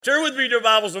Turn with me to your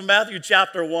Bibles from Matthew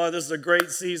chapter 1. This is a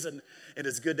great season, and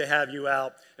it's good to have you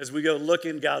out as we go look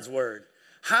in God's Word.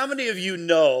 How many of you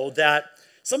know that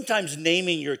sometimes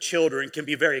naming your children can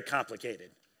be very complicated?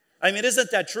 I mean,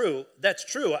 isn't that true? That's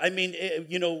true. I mean,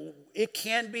 it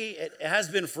can be, it has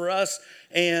been for us.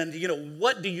 And,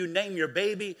 what do you name your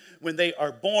baby when they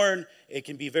are born? It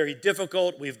can be very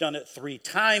difficult. We've done it 3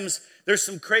 times. There's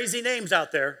some crazy names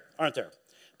out there, aren't there?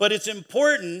 But it's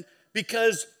important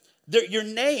because your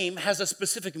name has a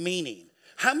specific meaning.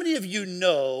 How many of you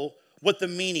know what the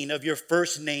meaning of your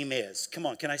first name is? Come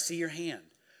on, can I see your hand?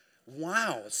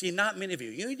 Wow. See, not many of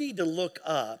you. You need to look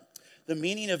up the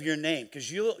meaning of your name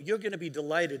because you're going to be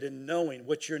delighted in knowing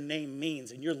what your name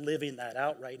means, and you're living that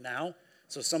out right now.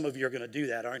 So some of you are going to do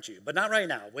that, aren't you? But not right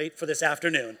now. Wait for this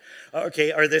afternoon,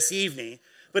 okay, or this evening.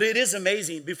 But it is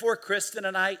amazing. Before Kristen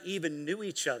and I even knew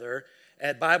each other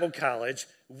at Bible college,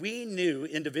 we knew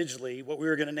individually what we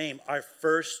were going to name our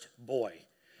first boy.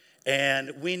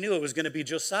 And we knew it was going to be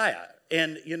Josiah.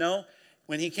 And,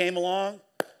 when he came along,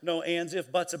 no ands,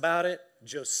 if, buts about it.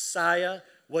 Josiah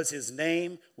was his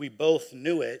name. We both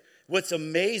knew it. What's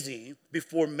amazing,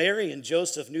 before Mary and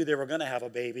Joseph knew they were going to have a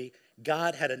baby,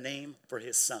 God had a name for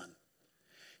his son.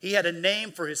 He had a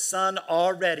name for his son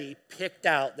already picked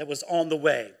out that was on the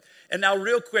way. And now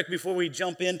real quick, before we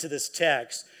jump into this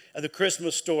text of the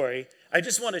Christmas story, I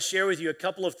just want to share with you a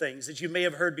couple of things that you may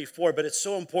have heard before, but it's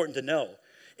so important to know,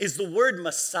 is the word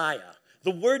Messiah.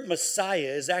 The word Messiah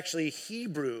is actually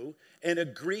Hebrew and a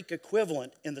Greek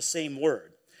equivalent in the same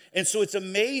word. And so it's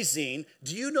amazing.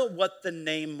 Do you know what the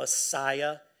name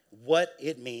Messiah, what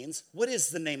it means? What does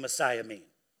the name Messiah mean?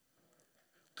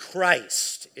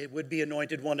 Christ. It would be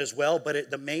anointed one as well,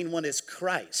 but the main one is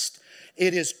Christ.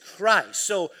 It is Christ.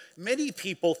 So many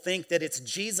people think that it's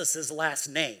Jesus' last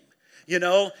name,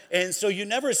 and so you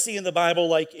never see in the Bible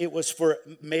like it was for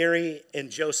Mary and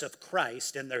Joseph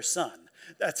Christ and their son.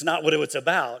 That's not what it was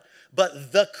about.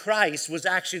 But the Christ was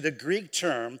actually the Greek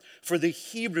term for the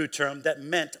Hebrew term that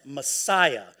meant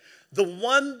Messiah, the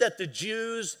one that the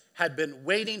Jews had been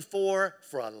waiting for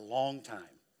a long time.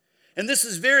 And this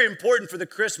is very important for the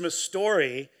Christmas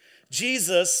story.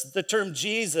 Jesus, the term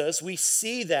Jesus, we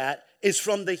see that is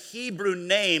from the Hebrew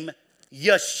name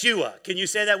Yeshua. Can you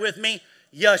say that with me?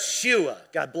 Yeshua.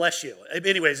 God bless you.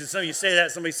 Anyways, some of you say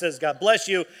that, somebody says, God bless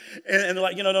you. And they're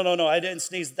like, no, I didn't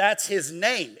sneeze. That's his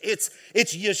name. It's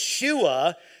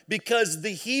Yeshua because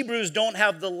the Hebrews don't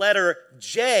have the letter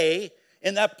J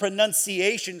in that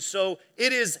pronunciation. So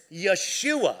it is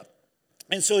Yeshua.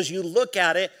 And so as you look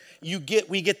at it,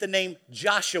 we get the name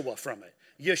Joshua from it.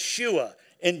 Yeshua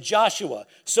and Joshua.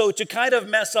 So to kind of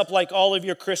mess up like all of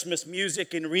your Christmas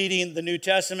music and reading the New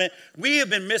Testament, we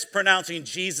have been mispronouncing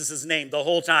Jesus' name the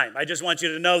whole time. I just want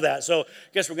you to know that. So I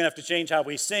guess we're going to have to change how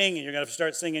we sing, and you're going to have to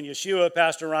start singing Yeshua,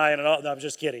 Pastor Ryan, and all. No, I'm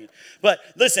just kidding. But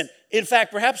listen, in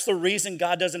fact, perhaps the reason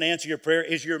God doesn't answer your prayer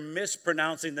is you're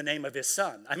mispronouncing the name of his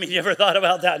son. I mean, you ever thought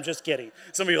about that? I'm just kidding.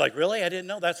 Some of you are like, really? I didn't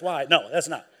know? That's why. No, that's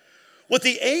not. What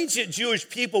the ancient Jewish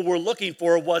people were looking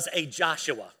for was a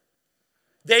Joshua.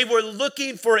 They were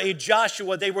looking for a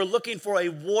Joshua. They were looking for a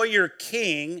warrior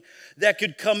king that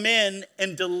could come in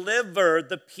and deliver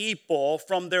the people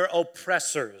from their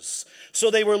oppressors.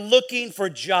 So they were looking for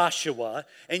Joshua.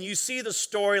 And you see the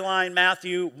storyline,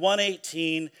 Matthew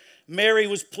 1:18. Mary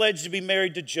was pledged to be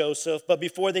married to Joseph, but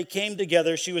before they came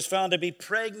together, she was found to be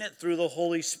pregnant through the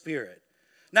Holy Spirit.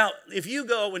 Now, if you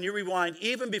go, when you rewind,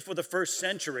 even before the first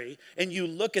century, and you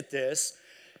look at this,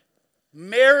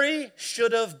 Mary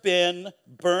should have been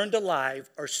burned alive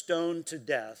or stoned to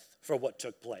death for what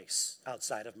took place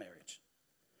outside of marriage.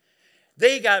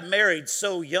 They got married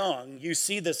so young. You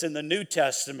see this in the New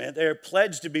Testament. They're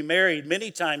pledged to be married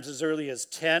many times as early as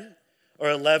 10 or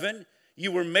 11.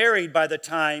 You were married by the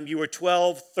time you were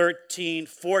 12, 13,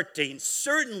 14,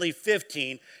 certainly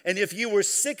 15. And if you were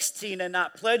 16 and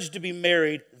not pledged to be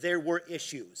married, there were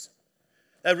issues.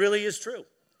 That really is true.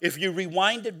 If you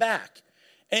rewind it back.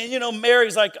 And,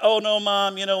 Mary's like, oh, no,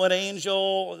 Mom, an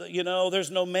angel,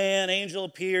 there's no man, angel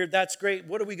appeared. That's great.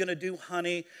 What are we going to do,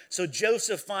 honey? So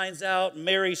Joseph finds out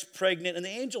Mary's pregnant, and the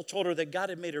angel told her that God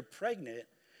had made her pregnant.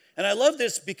 And I love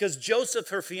this because Joseph,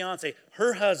 her fiance,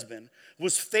 her husband,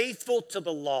 was faithful to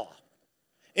the law.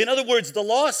 In other words, the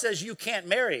law says you can't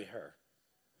marry her.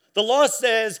 The law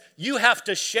says you have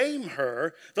to shame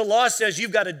her. The law says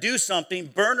you've got to do something,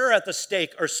 burn her at the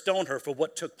stake or stone her for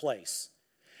what took place.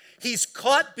 He's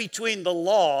caught between the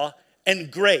law and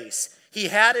grace. He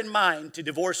had in mind to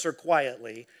divorce her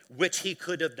quietly, which he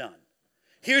could have done.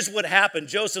 Here's what happened.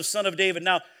 Joseph, son of David.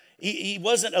 Now, He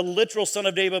wasn't a literal son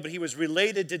of David, but he was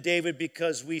related to David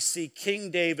because we see King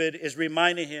David is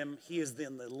reminding him he is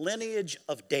in the lineage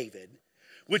of David,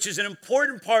 which is an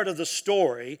important part of the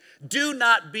story. Do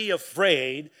not be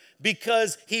afraid,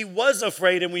 because he was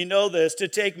afraid, and we know this, to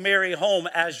take Mary home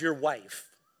as your wife.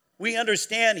 We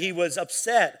understand he was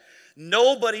upset.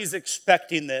 Nobody's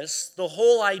expecting this. The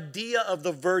whole idea of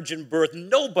the virgin birth,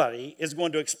 nobody is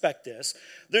going to expect this.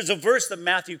 There's a verse that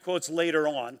Matthew quotes later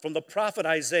on from the prophet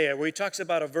Isaiah where he talks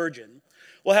about a virgin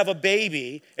will have a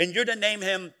baby, and you're to name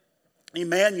him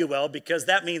Emmanuel, because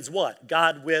that means what?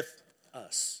 God with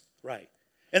us, right?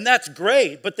 And that's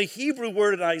great, but the Hebrew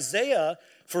word in Isaiah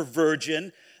for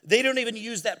virgin, they don't even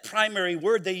use that primary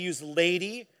word. They use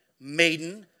lady,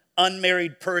 maiden,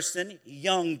 unmarried person,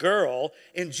 young girl.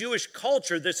 In Jewish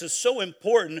culture, this is so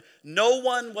important. No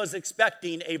one was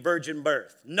expecting a virgin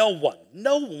birth. No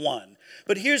one.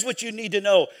 But here's what you need to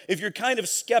know. If you're kind of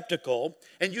skeptical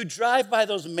and you drive by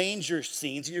those manger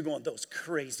scenes and you're going, those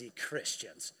crazy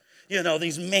Christians,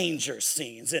 these manger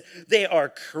scenes, they are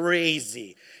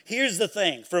crazy. Here's the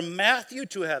thing. For Matthew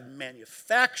to have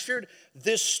manufactured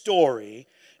this story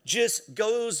just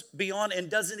goes beyond and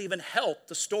doesn't even help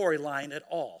the storyline at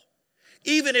all.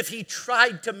 Even if he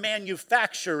tried to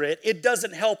manufacture it, it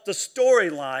doesn't help the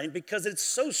storyline because it's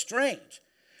so strange.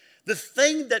 The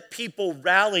thing that people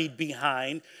rallied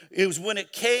behind is when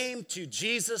it came to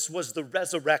Jesus was the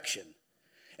resurrection.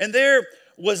 And there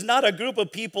was not a group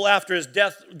of people after his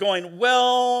death going,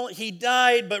 well, he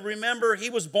died, but remember, he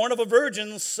was born of a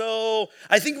virgin, so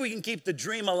I think we can keep the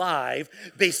dream alive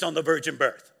based on the virgin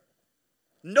birth.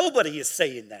 Nobody is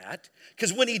saying that,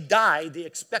 because when he died, they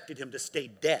expected him to stay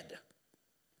dead.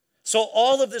 So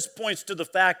all of this points to the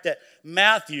fact that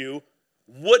Matthew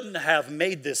wouldn't have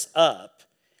made this up.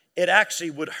 It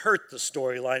actually would hurt the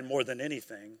storyline more than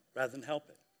anything, rather than help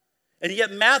it. And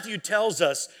yet Matthew tells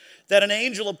us that an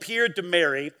angel appeared to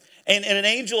Mary, and an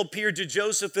angel appeared to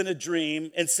Joseph in a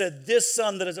dream and said, this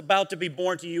son that is about to be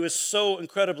born to you is so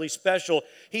incredibly special.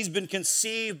 He's been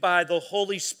conceived by the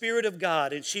Holy Spirit of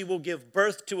God, and she will give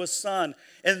birth to a son.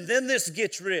 And then this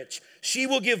gets rich. She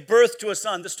will give birth to a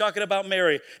son. This is talking about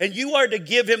Mary. And you are to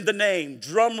give him the name.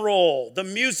 Drum roll. The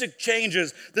music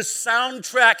changes. The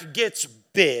soundtrack gets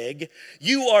big.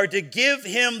 You are to give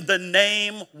him the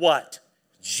name what?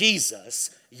 Jesus,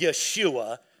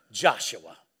 Yeshua,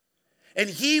 Joshua. And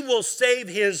he will save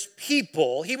his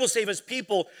people. He will save his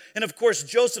people. And of course,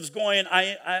 Joseph's going,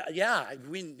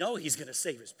 we know he's going to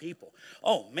save his people.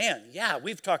 Oh man, yeah,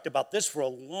 we've talked about this for a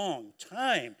long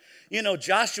time.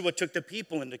 Joshua took the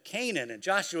people into Canaan, and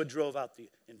Joshua drove out the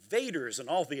invaders and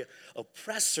all the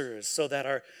oppressors so that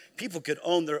our people could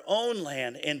own their own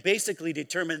land and basically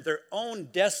determine their own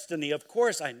destiny. Of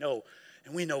course, I know,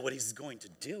 and we know what he's going to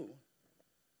do.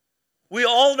 We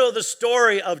all know the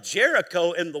story of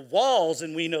Jericho and the walls,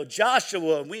 and we know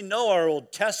Joshua, and we know our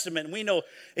Old Testament, and we know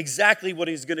exactly what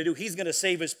he's going to do. He's going to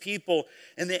save his people.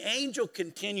 And the angel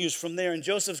continues from there, and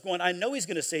Joseph's going, I know he's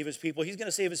going to save his people. He's going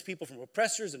to save his people from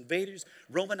oppressors, invaders,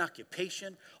 Roman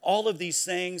occupation, all of these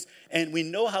things. And we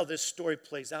know how this story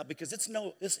plays out because it's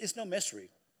no mystery.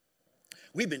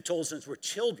 We've been told since we're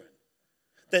children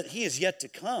that he is yet to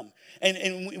come.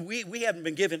 And we haven't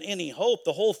been given any hope.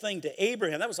 The whole thing to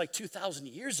Abraham, that was like 2,000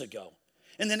 years ago.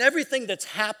 And then everything that's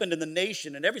happened in the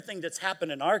nation and everything that's happened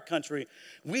in our country,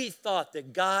 we thought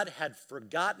that God had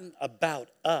forgotten about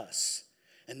us.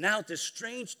 And now at this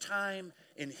strange time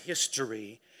in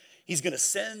history, he's going to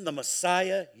send the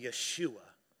Messiah, Yeshua,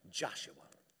 Joshua.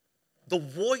 The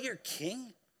warrior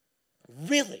king?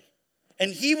 Really?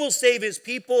 And he will save his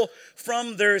people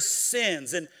from their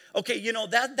sins. And okay,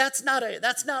 that's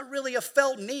not really a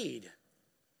felt need.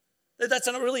 That's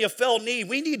not really a felt need.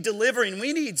 We need delivering.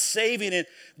 We need saving.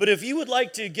 But if you would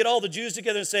like to get all the Jews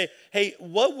together and say, hey,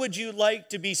 what would you like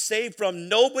to be saved from?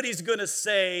 Nobody's going to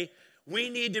say, we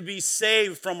need to be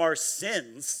saved from our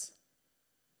sins.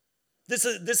 This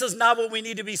is not what we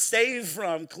need to be saved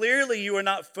from. Clearly, you are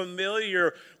not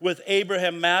familiar with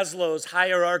Abraham Maslow's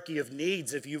hierarchy of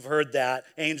needs, if you've heard that.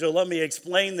 Angel, let me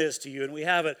explain this to you. And we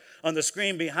have it on the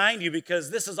screen behind you because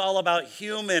this is all about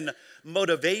human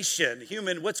motivation,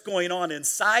 what's going on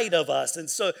inside of us. And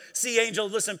so, see, Angel,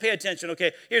 listen, pay attention,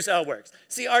 okay? Here's how it works.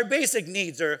 See, our basic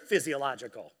needs are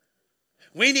physiological.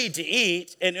 We need to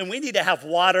eat, and we need to have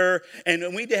water, and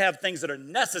we need to have things that are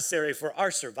necessary for our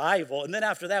survival. And then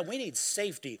after that, we need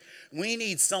safety. We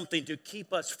need something to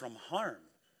keep us from harm.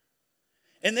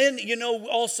 And then,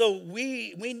 also,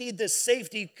 we need this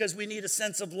safety because we need a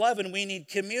sense of love, and we need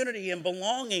community and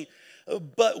belonging.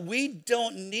 But we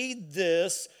don't need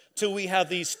this till we have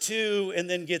these two, and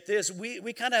then get this.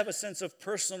 We kind of have a sense of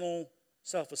personal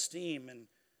self-esteem and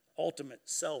ultimate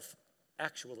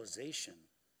self-actualization.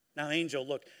 Now, Angel,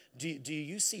 look, do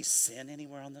you see sin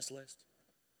anywhere on this list?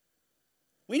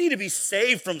 We need to be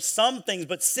saved from some things,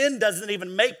 but sin doesn't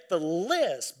even make the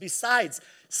list. Besides,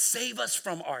 save us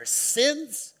from our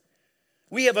sins.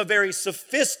 We have a very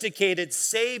sophisticated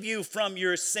save you from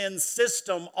your sin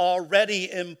system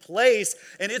already in place,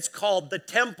 and it's called the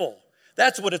temple.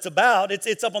 That's what it's about.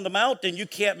 It's up on the mountain. You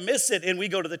can't miss it. And we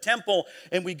go to the temple,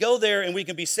 and we go there, and we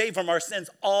can be saved from our sins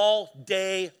all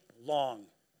day long.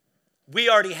 We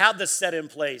already have this set in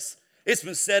place. It's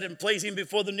been set in place even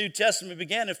before the New Testament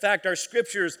began. In fact, our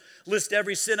scriptures list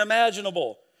every sin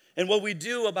imaginable and what we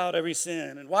do about every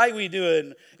sin and why we do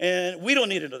it. And we don't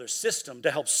need another system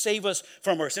to help save us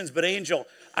from our sins. But Angel,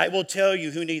 I will tell you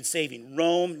who needs saving.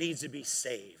 Rome needs to be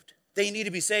saved. They need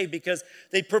to be saved because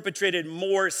they perpetrated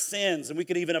more sins than we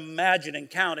could even imagine and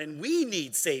count. And we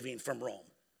need saving from Rome.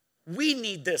 We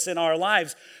need this in our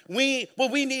lives. We don't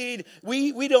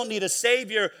need a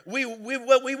savior.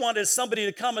 What we want is somebody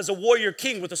to come as a warrior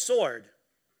king with a sword.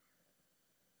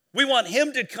 We want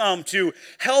him to come to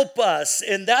help us,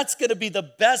 and that's going to be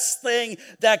the best thing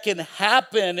that can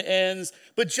happen.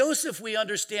 But Joseph, we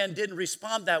understand, didn't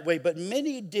respond that way, but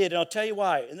many did, and I'll tell you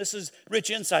why. And this is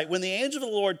rich insight. When the angel of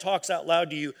the Lord talks out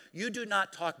loud to you, you do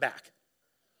not talk back.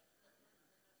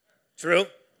 True?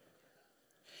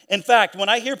 In fact, when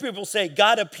I hear people say,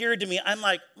 God appeared to me, I'm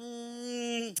like,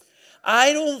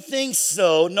 I don't think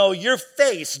so. No, your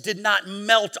face did not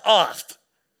melt off.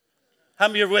 How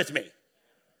many are with me?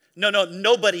 No,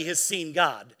 nobody has seen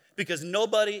God because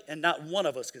nobody and not one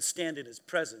of us could stand in his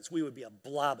presence. We would be a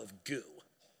blob of goo.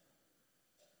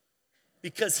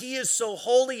 Because he is so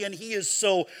holy and he is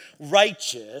so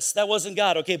righteous. That wasn't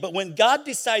God, okay? But when God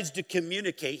decides to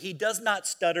communicate, he does not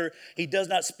stutter. He does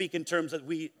not speak in terms that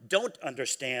we don't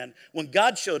understand. When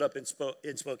God showed up and spoke,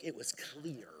 it was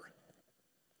clear.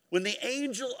 When the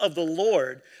angel of the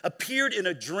Lord appeared in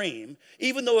a dream,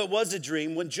 even though it was a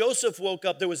dream, when Joseph woke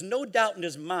up, there was no doubt in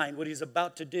his mind what he's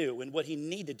about to do and what he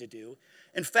needed to do.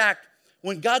 In fact,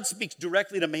 when God speaks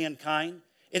directly to mankind,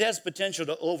 it has potential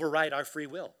to override our free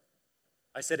will.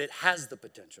 I said it has the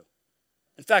potential.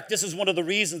 In fact, this is one of the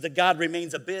reasons that God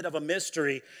remains a bit of a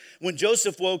mystery. When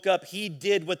Joseph woke up, he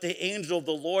did what the angel of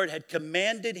the Lord had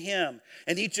commanded him,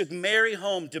 and he took Mary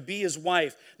home to be his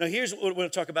wife. Now, here's what we're going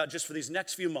to talk about just for these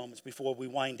next few moments before we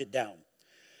wind it down.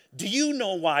 Do you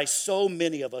know why so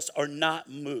many of us are not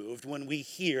moved when we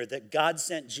hear that God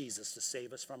sent Jesus to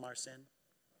save us from our sin?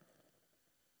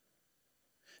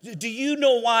 Do you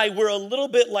know why we're a little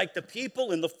bit like the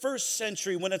people in the first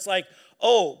century when it's like,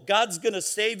 oh, God's going to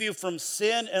save you from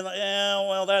sin? And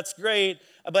well, that's great,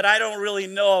 but I don't really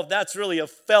know if that's really a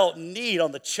felt need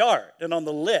on the chart and on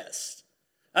the list.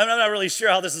 I'm not really sure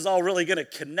how this is all really going to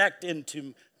connect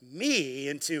into me,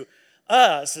 into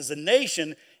us as a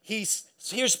nation. Here's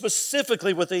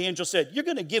specifically what the angel said. You're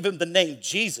going to give him the name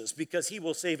Jesus because he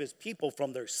will save his people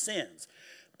from their sins.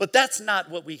 But that's not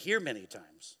what we hear many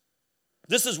times.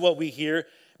 This is what we hear.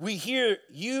 We hear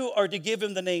you are to give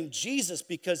him the name Jesus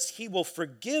because he will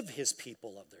forgive his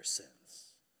people of their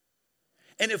sins.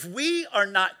 And if we are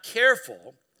not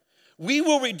careful, we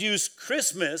will reduce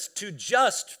Christmas to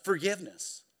just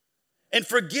forgiveness. And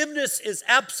forgiveness is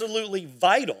absolutely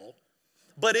vital,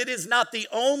 but it is not the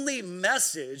only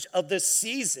message of this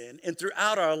season and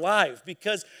throughout our life,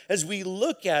 because as we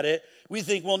look at it, we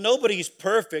think, well, nobody's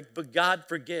perfect, but God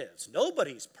forgives.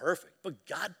 Nobody's perfect, but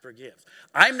God forgives.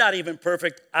 I'm not even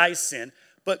perfect. I sin,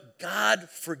 but God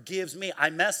forgives me. I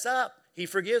mess up. He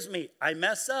forgives me. I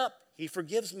mess up. He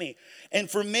forgives me.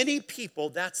 And for many people,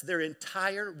 that's their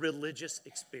entire religious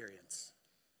experience.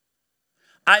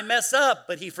 I mess up,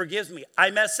 but he forgives me. I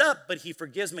mess up, but he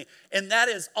forgives me. And that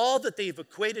is all that they've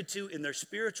equated to in their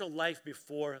spiritual life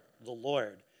before the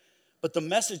Lord. But the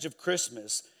message of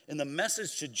Christmas and the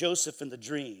message to Joseph in the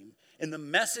dream and the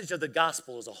message of the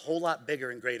gospel is a whole lot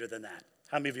bigger and greater than that.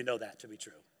 How many of you know that to be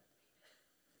true?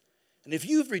 And if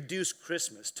you've reduced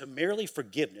Christmas to merely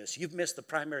forgiveness, you've missed the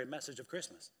primary message of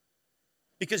Christmas.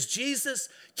 Because Jesus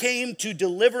came to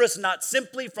deliver us not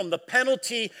simply from the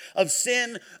penalty of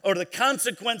sin or the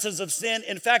consequences of sin.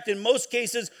 In fact, in most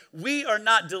cases, we are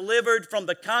not delivered from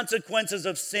the consequences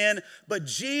of sin, but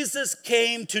Jesus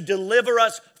came to deliver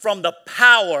us from the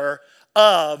power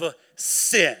of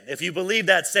sin. If you believe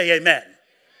that, say amen.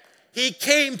 He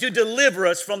came to deliver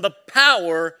us from the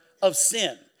power of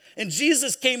sin. And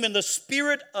Jesus came in the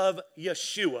spirit of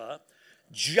Yeshua,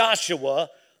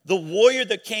 Joshua, the warrior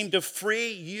that came to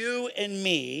free you and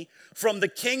me from the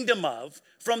kingdom of,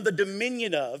 from the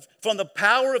dominion of, from the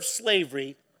power of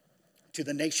slavery to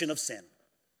the nation of sin.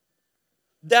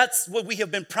 That's what we have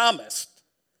been promised.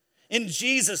 In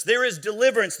Jesus, there is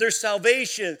deliverance, there's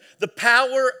salvation, the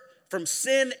power from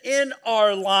sin in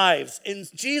our lives. And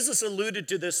Jesus alluded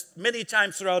to this many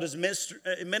times throughout his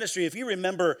ministry. If you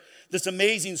remember this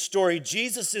amazing story,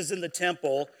 Jesus is in the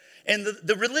temple, and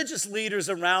the religious leaders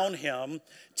around him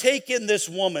take in this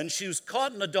woman. She was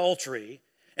caught in adultery,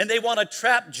 and they want to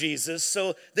trap Jesus.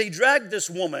 So they drag this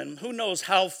woman, who knows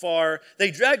how far,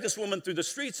 they drag this woman through the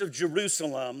streets of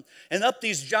Jerusalem and up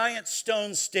these giant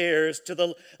stone stairs to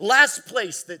the last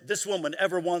place that this woman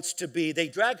ever wants to be. They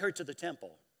drag her to the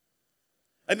temple.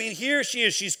 I mean, here she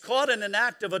is. She's caught in an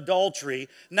act of adultery.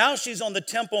 Now she's on the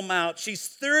Temple Mount. She's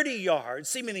 30 yards,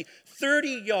 seemingly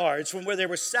 30 yards from where they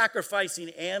were sacrificing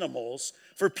animals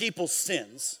for people's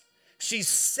sins. She's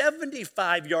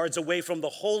 75 yards away from the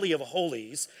Holy of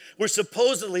Holies, where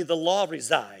supposedly the law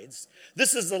resides.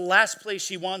 This is the last place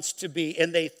she wants to be.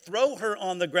 And they throw her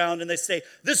on the ground and they say,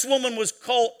 this woman was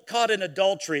caught in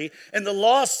adultery, and the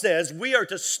law says we are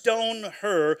to stone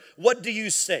her. What do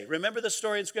you say? Remember the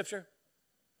story in Scripture?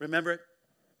 Remember it?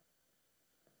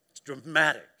 It's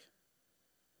dramatic.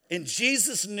 And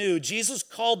Jesus knew, Jesus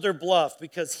called their bluff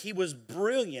because he was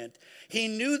brilliant. He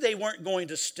knew they weren't going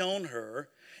to stone her.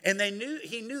 And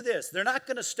he knew this. They're not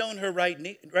going to stone her right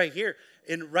here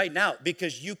and right now,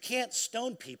 because you can't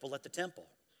stone people at the temple.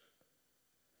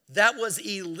 That was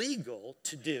illegal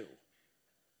to do.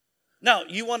 Now,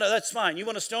 that's fine. You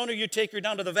want to stone her, you take her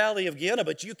down to the valley of Gehenna,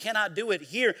 but you cannot do it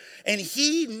here. And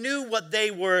he knew what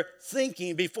they were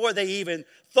thinking before they even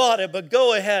thought it, but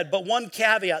go ahead. But one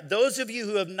caveat, those of you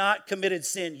who have not committed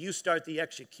sin, you start the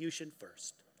execution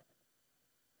first.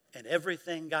 And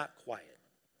everything got quiet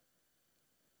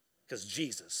because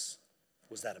Jesus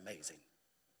was that amazing.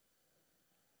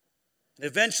 And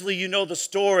eventually, you know the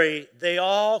story. They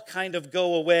all kind of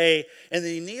go away, and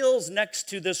he kneels next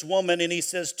to this woman, and he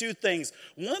says two things.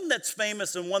 One that's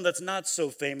famous and one that's not so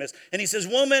famous. And he says,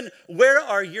 woman, where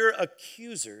are your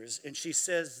accusers? And she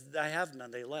says, I have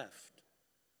none, they left.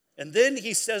 And then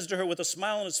he says to her with a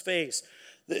smile on his face,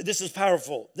 this is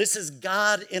powerful. This is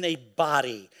God in a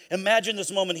body. Imagine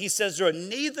this moment. He says to her,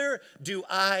 neither do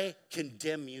I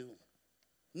condemn you.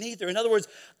 Neither. In other words,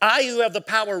 I who have the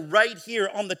power right here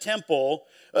on the temple,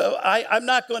 I'm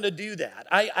not going to do that.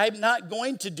 I'm not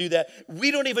going to do that.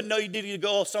 We don't even know you need to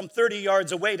go some 30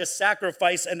 yards away to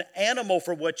sacrifice an animal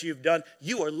for what you've done.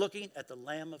 You are looking at the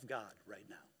Lamb of God right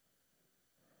now.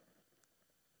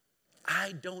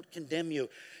 I don't condemn you.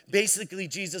 Basically,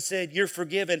 Jesus said, you're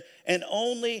forgiven. And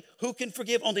who can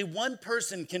forgive? Only one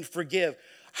person can forgive.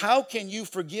 How can you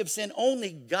forgive sin?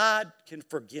 Only God can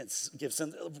forgive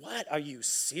sin. What? Are you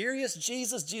serious,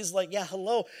 Jesus? Jesus is like, yeah,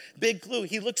 hello. Big clue.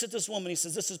 He looks at this woman. He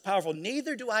says, this is powerful.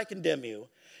 Neither do I condemn you.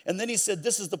 And then he said,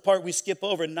 this is the part we skip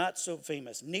over, not so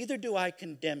famous. Neither do I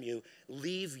condemn you.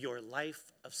 Leave your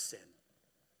life of sin.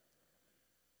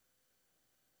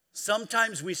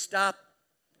 Sometimes we stop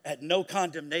at no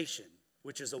condemnation,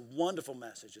 which is a wonderful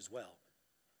message as well.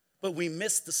 But we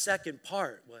miss the second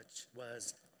part, which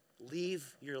was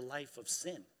leave your life of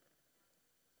sin.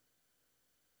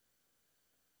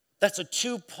 That's a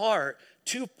two-part,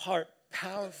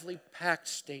 powerfully packed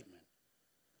statement.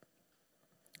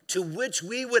 To which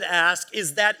we would ask,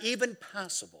 is that even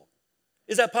possible?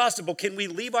 Is that possible? Can we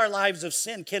leave our lives of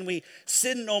sin? Can we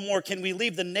sin no more? Can we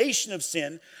leave the nation of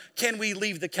sin? Can we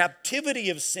leave the captivity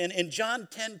of sin? In John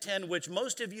 10:10, which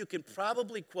most of you can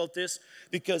probably quote this,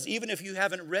 because even if you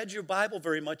haven't read your Bible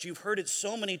very much, you've heard it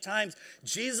so many times.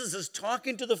 Jesus is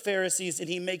talking to the Pharisees, and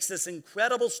he makes this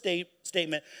incredible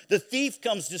statement. The thief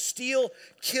comes to steal,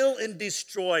 kill, and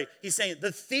destroy. He's saying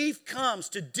the thief comes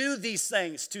to do these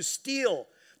things, to steal,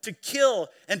 to kill,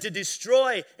 and to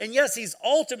destroy. And yes, he's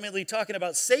ultimately talking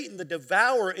about Satan, the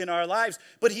devourer in our lives,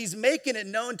 but he's making it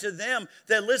known to them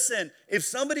that, listen, if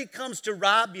somebody comes to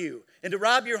rob you and to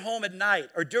rob your home at night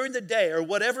or during the day or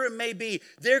whatever it may be,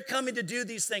 they're coming to do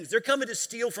these things. They're coming to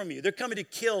steal from you. They're coming to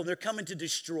kill. They're coming to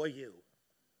destroy you.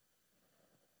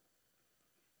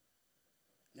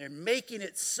 They're making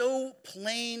it so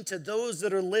plain to those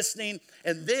that are listening.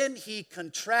 And then he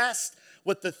contrasts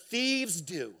what the thieves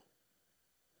do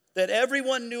that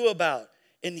everyone knew about.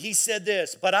 And he said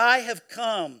this, but I have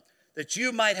come that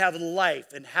you might have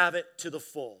life and have it to the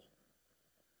full.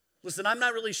 Listen, I'm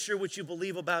not really sure what you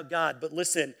believe about God, but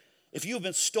listen, if you've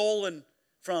been stolen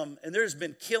from and there's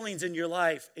been killings in your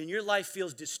life and your life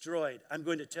feels destroyed, I'm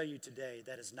going to tell you today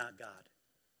that is not God.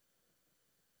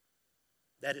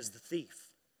 That is the thief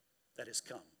that has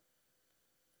come.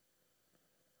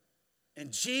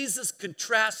 And Jesus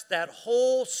contrasts that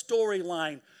whole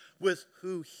storyline with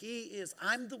who he is.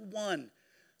 I'm the one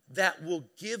that will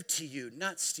give to you,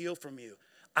 not steal from you.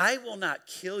 I will not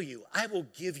kill you. I will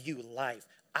give you life.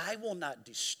 I will not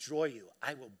destroy you.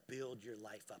 I will build your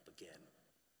life up again.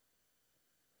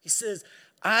 He says,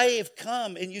 I have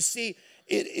come, and you see,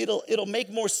 it'll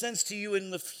make more sense to you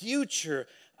in the future.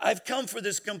 I've come for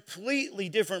this completely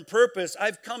different purpose.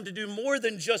 I've come to do more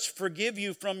than just forgive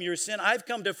you from your sin. I've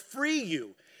come to free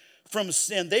you from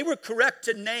sin. They were correct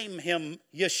to name him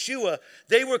Yeshua.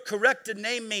 They were correct to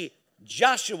name me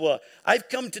Joshua. I've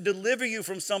come to deliver you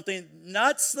from something,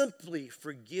 not simply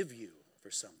forgive you for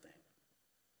something.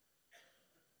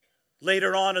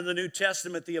 Later on in the New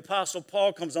Testament, the Apostle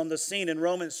Paul comes on the scene in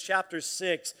Romans chapter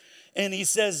 6, and he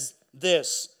says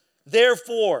this,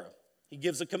 therefore, he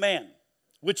gives a command,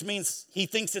 which means he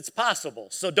thinks it's possible,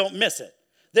 so don't miss it.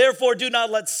 Therefore, do not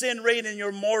let sin reign in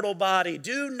your mortal body.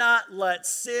 Do not let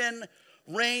sin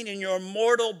reign in your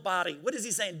mortal body. What is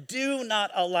he saying? Do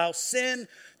not allow sin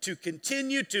to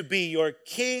continue to be your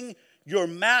king, your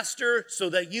master, so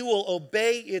that you will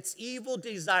obey its evil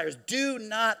desires. Do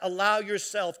not allow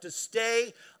yourself to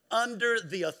stay under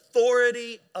the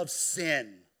authority of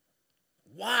sin.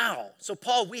 Wow. So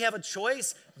Paul, we have a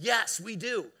choice? Yes, we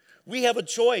do. We have a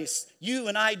choice. You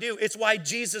and I do. It's why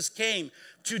Jesus came,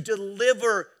 to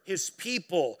deliver his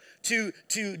people, to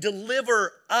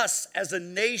deliver us as a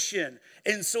nation.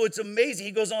 And so it's amazing.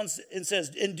 He goes on and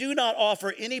says, and do not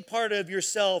offer any part of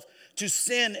yourself to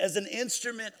sin as an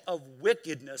instrument of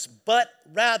wickedness, but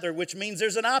rather, which means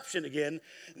there's an option again.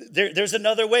 There's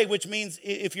another way, which means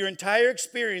if your entire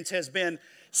experience has been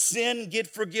sin, get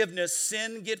forgiveness,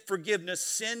 sin, get forgiveness,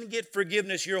 sin, get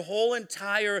forgiveness, your whole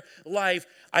entire life,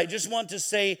 I just want to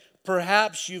say,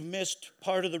 perhaps you've missed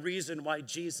part of the reason why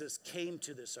Jesus came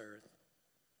to this earth.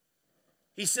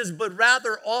 He says, but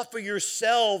rather offer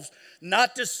yourselves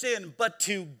not to sin, but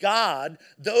to God,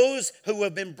 those who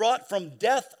have been brought from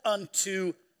death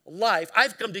unto life.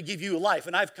 I've come to give you life,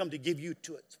 and I've come to give you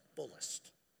to its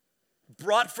fullest.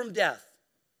 Brought from death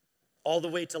all the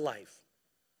way to life.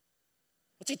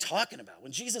 What's he talking about?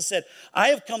 When Jesus said, I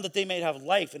have come that they may have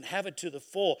life and have it to the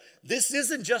full, this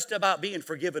isn't just about being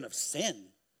forgiven of sin.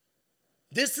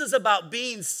 This is about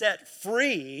being set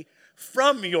free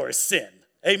from your sin.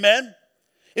 Amen?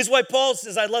 It's why Paul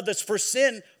says, I love this, for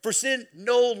sin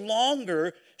no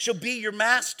longer shall be your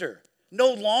master.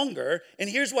 No longer. And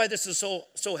here's why this is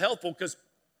so helpful, because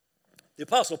the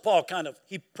Apostle Paul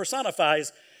he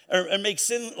personifies or makes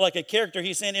sin like a character.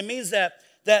 He's saying it means that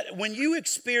when you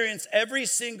experience every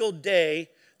single day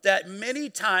that many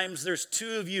times there's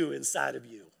two of you inside of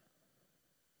you,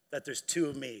 that there's two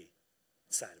of me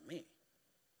inside of me.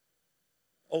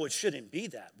 Oh, it shouldn't be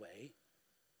that way,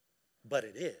 but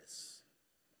it is.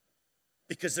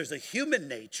 Because there's a human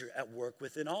nature at work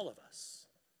within all of us.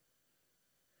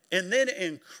 And then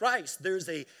in Christ, there's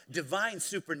a divine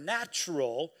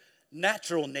supernatural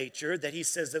nature that he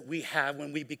says that we have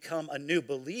when we become a new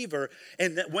believer.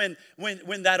 And that when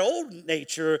that old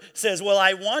nature says, well,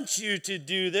 I want you to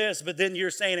do this, but then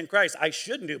you're saying in Christ, I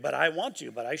shouldn't do, but I want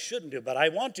to, but I shouldn't do, but I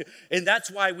want to. And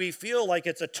that's why we feel like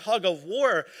it's a tug of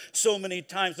war so many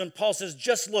times. When Paul says,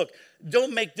 just look,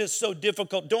 don't make this so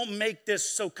difficult. Don't make this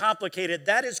so complicated.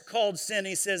 That is called sin.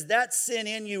 He says that sin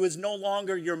in you is no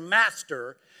longer your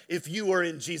master if you are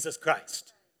in Jesus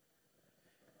Christ.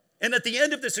 And at the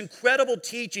end of this incredible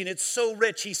teaching, it's so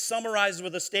rich, he summarizes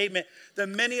with a statement that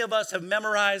many of us have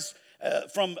memorized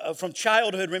from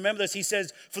childhood. Remember this, he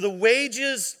says, for the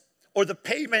wages or the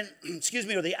payment,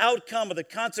 or the outcome or the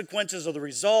consequences or the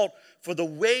result for the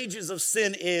wages of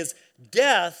sin is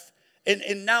death.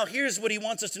 And now here's what he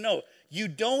wants us to know. You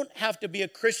don't have to be a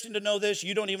Christian to know this.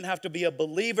 You don't even have to be a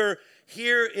believer.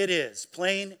 Here it is,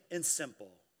 plain and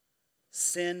simple.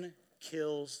 Sin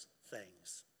kills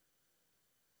things.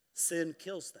 Sin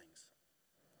kills things.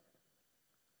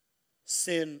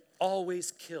 Sin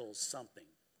always kills something.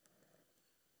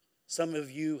 Some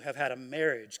of you have had a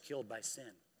marriage killed by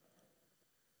sin.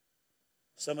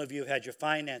 Some of you have had your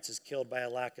finances killed by a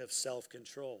lack of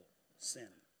self-control, sin.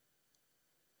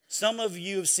 Some of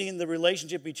you have seen the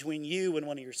relationship between you and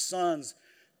one of your sons,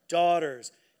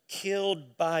 daughters,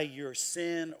 killed by your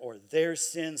sin or their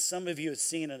sin. Some of you have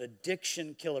seen an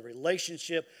addiction kill a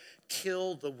relationship,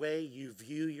 kill the way you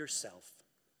view yourself.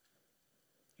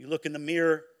 You look in the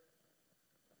mirror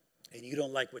and you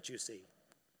don't like what you see.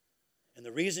 And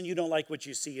the reason you don't like what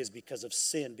you see is because of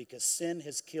sin, because sin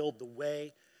has killed the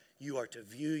way you are to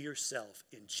view yourself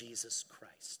in Jesus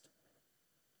Christ.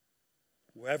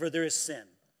 Wherever there is sin,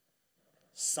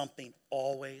 something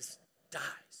always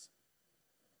dies.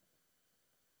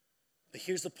 But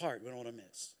here's the part we don't want to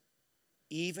miss.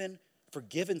 Even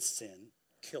forgiven sin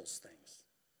kills things.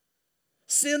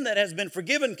 Sin that has been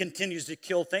forgiven continues to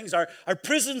kill things. Our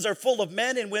prisons are full of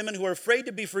men and women who are afraid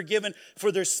to be forgiven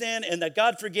for their sin and that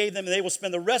God forgave them and they will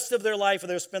spend the rest of their life or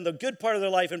they'll spend the good part of their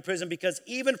life in prison because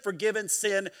even forgiven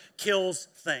sin kills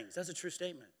things. That's a true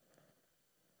statement.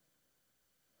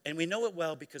 And we know it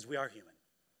well because we are human.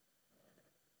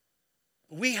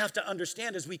 We have to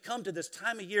understand as we come to this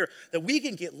time of year that we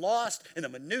can get lost in the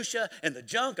minutia and the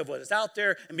junk of what is out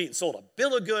there and being sold a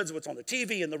bill of goods, what's on the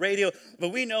TV and the radio.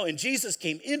 But we know, and Jesus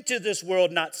came into this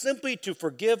world not simply to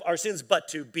forgive our sins, but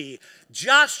to be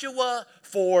Joshua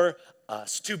for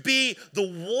us, to be the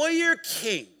warrior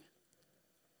king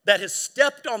that has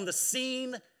stepped on the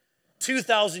scene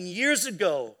 2,000 years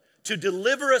ago to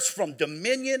deliver us from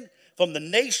dominion, from the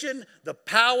nation, the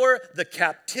power, the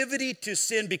captivity to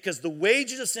sin, because the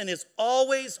wages of sin is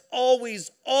always,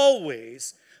 always,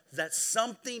 always that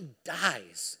something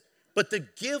dies. But the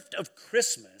gift of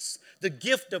Christmas, the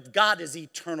gift of God is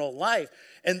eternal life.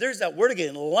 And there's that word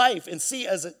again, life. And see,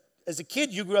 as a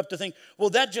kid, you grew up to think,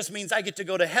 well, that just means I get to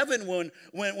go to heaven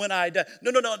when I die.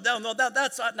 No,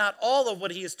 that's not all of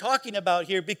what he is talking about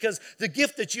here, because the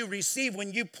gift that you receive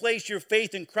when you place your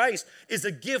faith in Christ is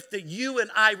a gift that you and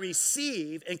I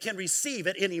receive and can receive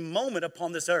at any moment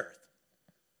upon this earth.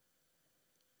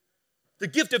 The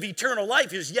gift of eternal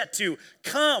life is yet to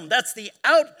come. That's the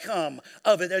outcome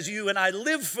of it as you and I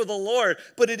live for the Lord.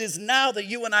 But it is now that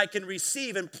you and I can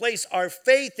receive and place our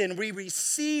faith in. We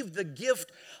receive the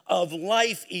gift of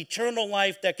life, eternal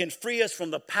life that can free us from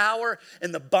the power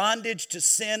and the bondage to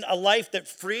sin, a life that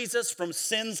frees us from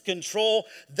sin's control.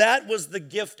 That was the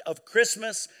gift of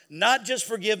Christmas, not just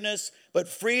forgiveness, but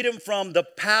freedom from the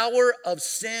power of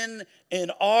sin in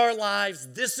our lives.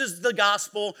 This is the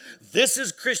gospel. This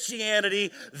is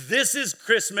Christianity. This is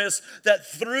Christmas, that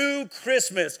through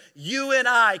Christmas, you and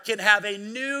I can have a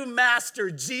new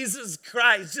master, Jesus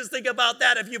Christ. Just think about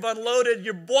that if you've unloaded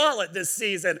your wallet this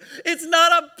season. It's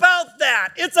not about that.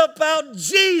 It's about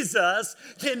Jesus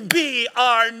can be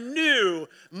our new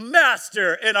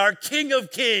master and our King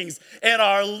of Kings and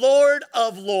our Lord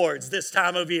of Lords this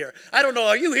time of year. I don't know,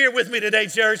 are you here with me today,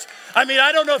 church? I mean,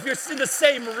 I don't know if you're in the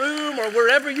same room or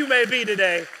wherever you may be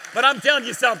today, but I'm telling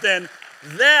you something,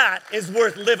 that is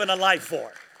worth living a life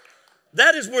for.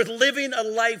 That is worth living a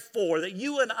life for, that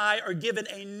you and I are given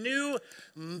a new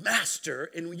master,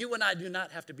 and you and I do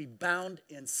not have to be bound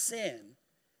in sin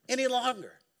any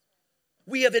longer.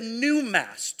 We have a new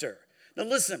master. Now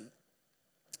listen,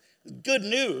 good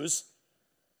news,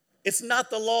 it's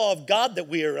not the law of God that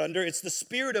we are under, it's the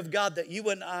Spirit of God that you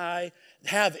and I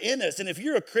have in us. And if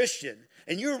you're a Christian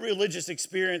and your religious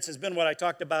experience has been what I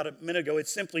talked about a minute ago,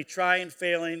 it's simply trying,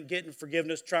 failing, getting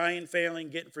forgiveness, trying, failing,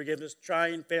 getting forgiveness,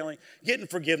 trying, failing, getting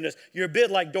forgiveness. You're a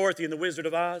bit like Dorothy in The Wizard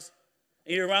of Oz.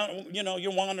 You're around,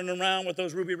 you're wandering around with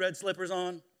those ruby red slippers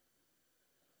on.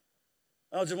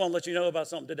 I just want to let you know about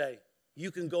something today. You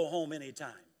can go home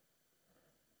anytime.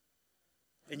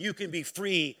 And you can be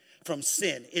free from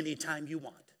sin anytime you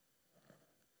want.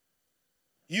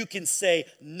 You can say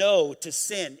no to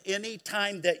sin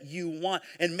anytime that you want.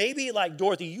 And maybe like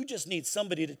Dorothy, you just need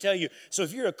somebody to tell you. So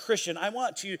if you're a Christian, I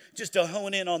want you just to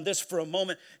hone in on this for a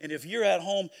moment. And if you're at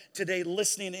home today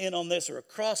listening in on this or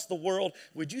across the world,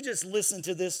 would you just listen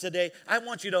to this today? I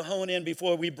want you to hone in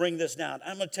before we bring this down.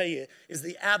 I'm going to tell you, is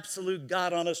the absolute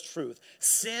God-honest truth.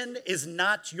 Sin is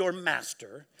not your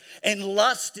master, and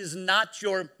lust is not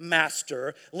your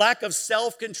master. Lack of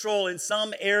self-control in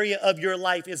some area of your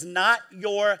life is not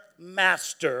your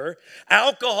master.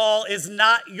 Alcohol is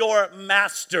not your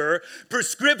master.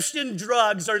 Prescription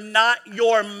drugs are not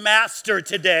your master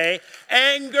today.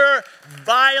 Anger,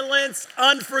 violence,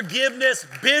 unforgiveness,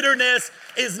 bitterness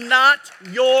is not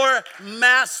your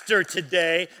master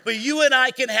today. But you and I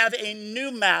can have a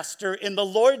new master in the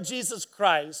Lord Jesus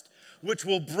Christ, which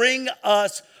will bring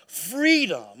us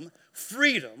freedom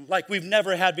like we've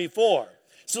never had before.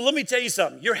 So let me tell you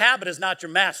something. Your habit is not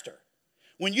your master.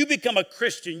 When you become a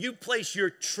Christian, you place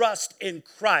your trust in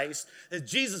Christ, that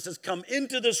Jesus has come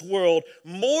into this world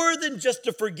more than just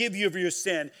to forgive you of your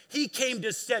sin. He came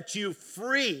to set you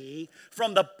free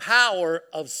from the power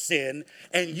of sin,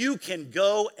 and you can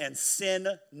go and sin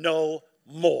no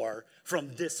more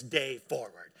from this day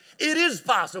forward. It is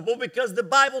possible because the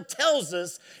Bible tells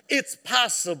us it's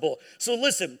possible. So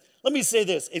listen, let me say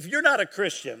this. If you're not a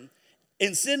Christian,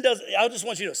 and I just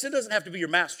want you to know, sin doesn't have to be your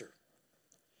master.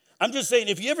 I'm just saying,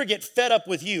 if you ever get fed up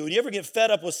with you, and you ever get fed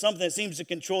up with something that seems to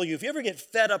control you, if you ever get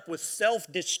fed up with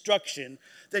self-destruction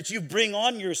that you bring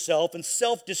on yourself and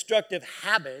self-destructive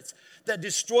habits that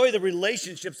destroy the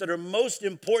relationships that are most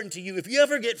important to you, if you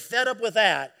ever get fed up with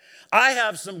that, I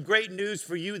have some great news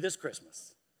for you this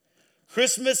Christmas.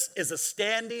 Christmas is a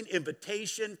standing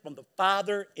invitation from the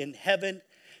Father in heaven.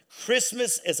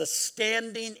 Christmas is a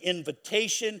standing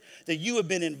invitation that you have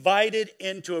been invited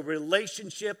into a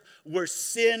relationship where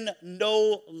sin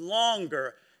no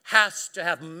longer has to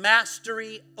have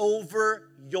mastery over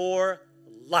your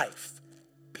life.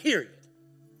 Period.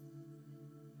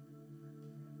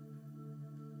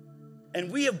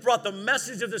 And we have brought the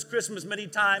message of this Christmas many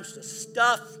times to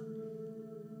stuff.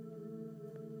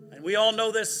 And we all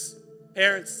know this,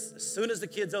 parents, as soon as the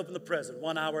kids open the present,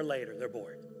 1 hour later, they're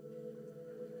bored.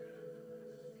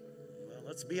 Well,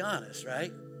 let's be honest,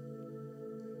 right?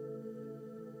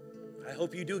 I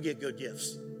hope you do get good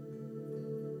gifts.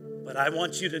 But I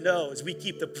want you to know, as we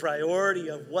keep the priority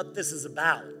of what this is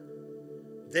about,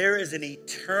 there is an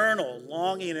eternal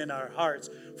longing in our hearts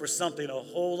for something a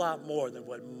whole lot more than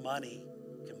what money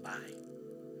can buy.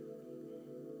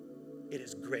 It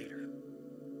is greater.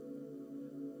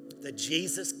 That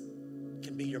Jesus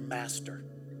can be your master.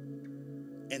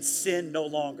 And sin no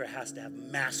longer has to have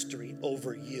mastery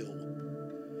over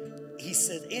you. He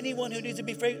says, anyone who needs to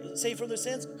be saved from their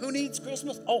sins, who needs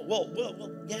Christmas? Oh, well,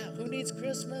 yeah, who needs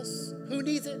Christmas? Who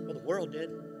needs it? Well, the world did.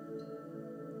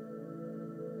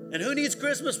 And who needs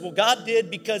Christmas? Well, God did,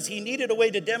 because he needed a way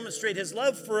to demonstrate his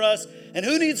love for us. And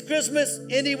who needs Christmas?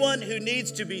 Anyone who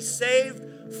needs to be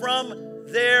saved from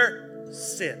their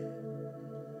sin.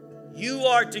 You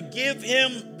are to give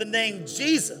him the name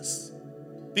Jesus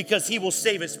because he will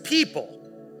save his people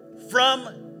from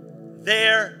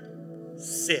their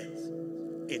sins.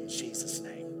 In Jesus'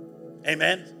 name.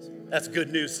 Amen? That's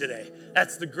good news today.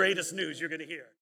 That's the greatest news you're going to hear.